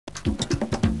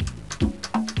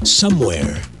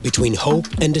Somewhere between hope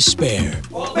and despair,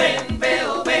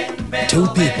 two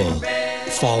people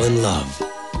fall in love.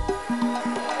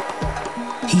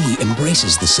 He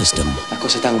embraces the system. Las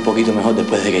cosas están un poquito mejor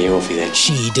después de que llegó Fidel.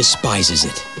 She despises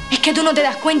it. Es que tú no te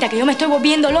das cuenta que yo me estoy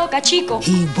volviendo loca, chico.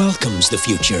 He welcomes the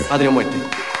future. Patria o muerte.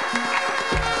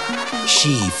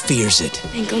 She fears it.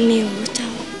 Ven conmigo, Gustavo.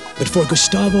 But for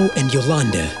Gustavo and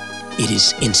Yolanda, it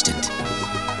is instant.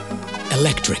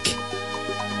 Electric.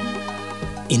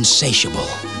 Insatiable.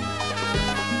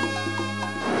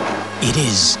 It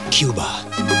is Cuba.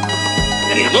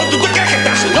 ¿Tú qué crees que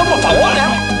estás? No, por favor.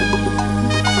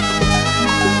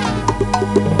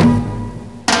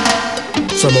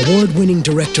 From award-winning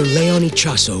director Leon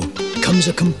Ichazo comes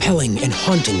a compelling and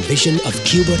haunting vision of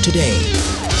Cuba today.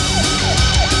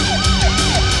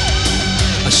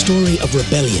 A story of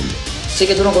rebellion. Sé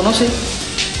que tú no conoces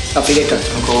a Fidel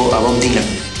Castro. Conozco a Bob Dylan.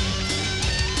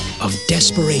 Of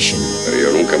desperation. Pero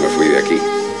yo nunca me fui de aquí.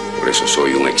 Por eso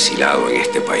soy un exilado en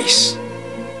este país.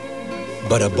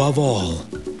 But above all,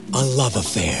 a love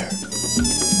affair.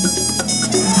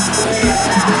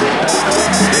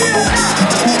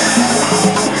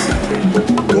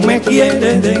 Tú me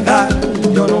quieres dejar,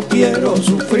 yo no quiero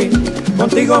sufrir.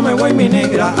 Contigo me voy, mi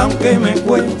negra, aunque me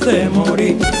cueste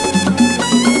morir.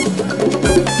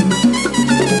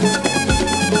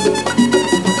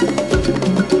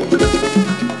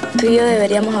 Tú y yo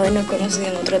deberíamos habernos conocido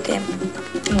en otro tiempo,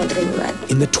 en otro lugar.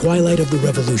 In the twilight of the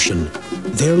revolution,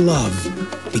 their love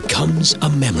becomes a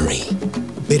memory.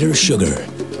 Bitter Sugar.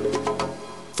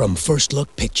 From First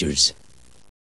Look Pictures.